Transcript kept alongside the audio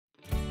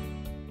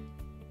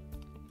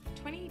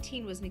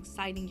2018 was an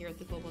exciting year at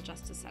the Global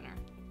Justice Center.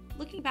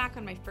 Looking back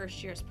on my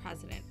first year as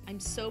president, I'm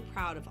so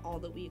proud of all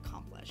that we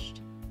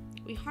accomplished.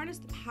 We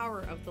harnessed the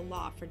power of the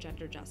law for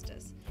gender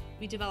justice.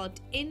 We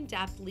developed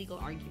in-depth legal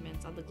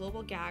arguments on the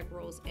global gag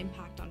rule's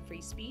impact on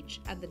free speech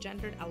and the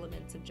gendered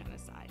elements of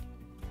genocide.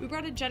 We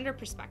brought a gender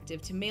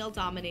perspective to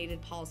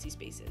male-dominated policy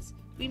spaces.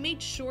 We made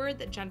sure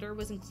that gender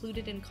was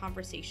included in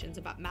conversations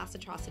about mass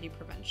atrocity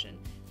prevention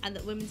and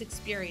that women's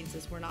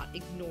experiences were not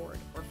ignored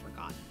or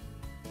forgotten.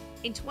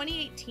 In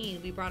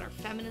 2018, we brought our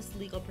feminist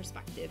legal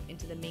perspective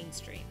into the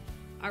mainstream.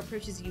 Our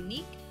approach is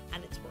unique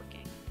and it's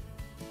working.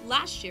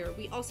 Last year,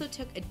 we also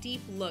took a deep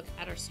look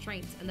at our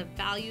strengths and the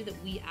value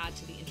that we add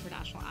to the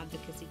international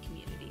advocacy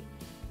community.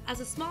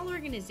 As a small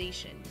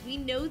organization, we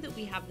know that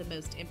we have the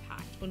most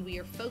impact when we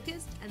are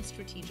focused and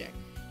strategic,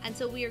 and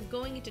so we are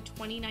going into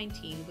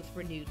 2019 with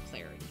renewed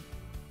clarity.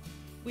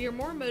 We are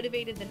more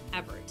motivated than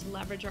ever to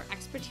leverage our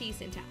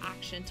expertise into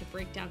action to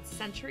break down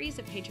centuries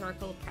of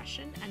patriarchal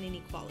oppression and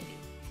inequality.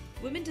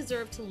 Women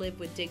deserve to live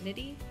with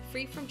dignity,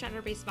 free from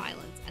gender-based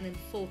violence, and in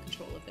full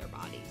control of their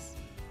bodies.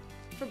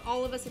 From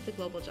all of us at the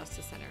Global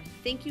Justice Center,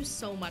 thank you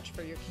so much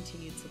for your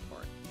continued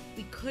support.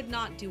 We could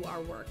not do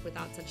our work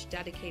without such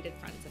dedicated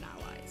friends and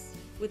allies.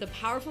 With a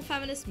powerful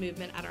feminist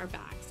movement at our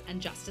backs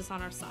and justice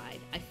on our side,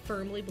 I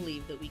firmly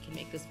believe that we can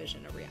make this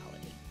vision a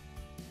reality.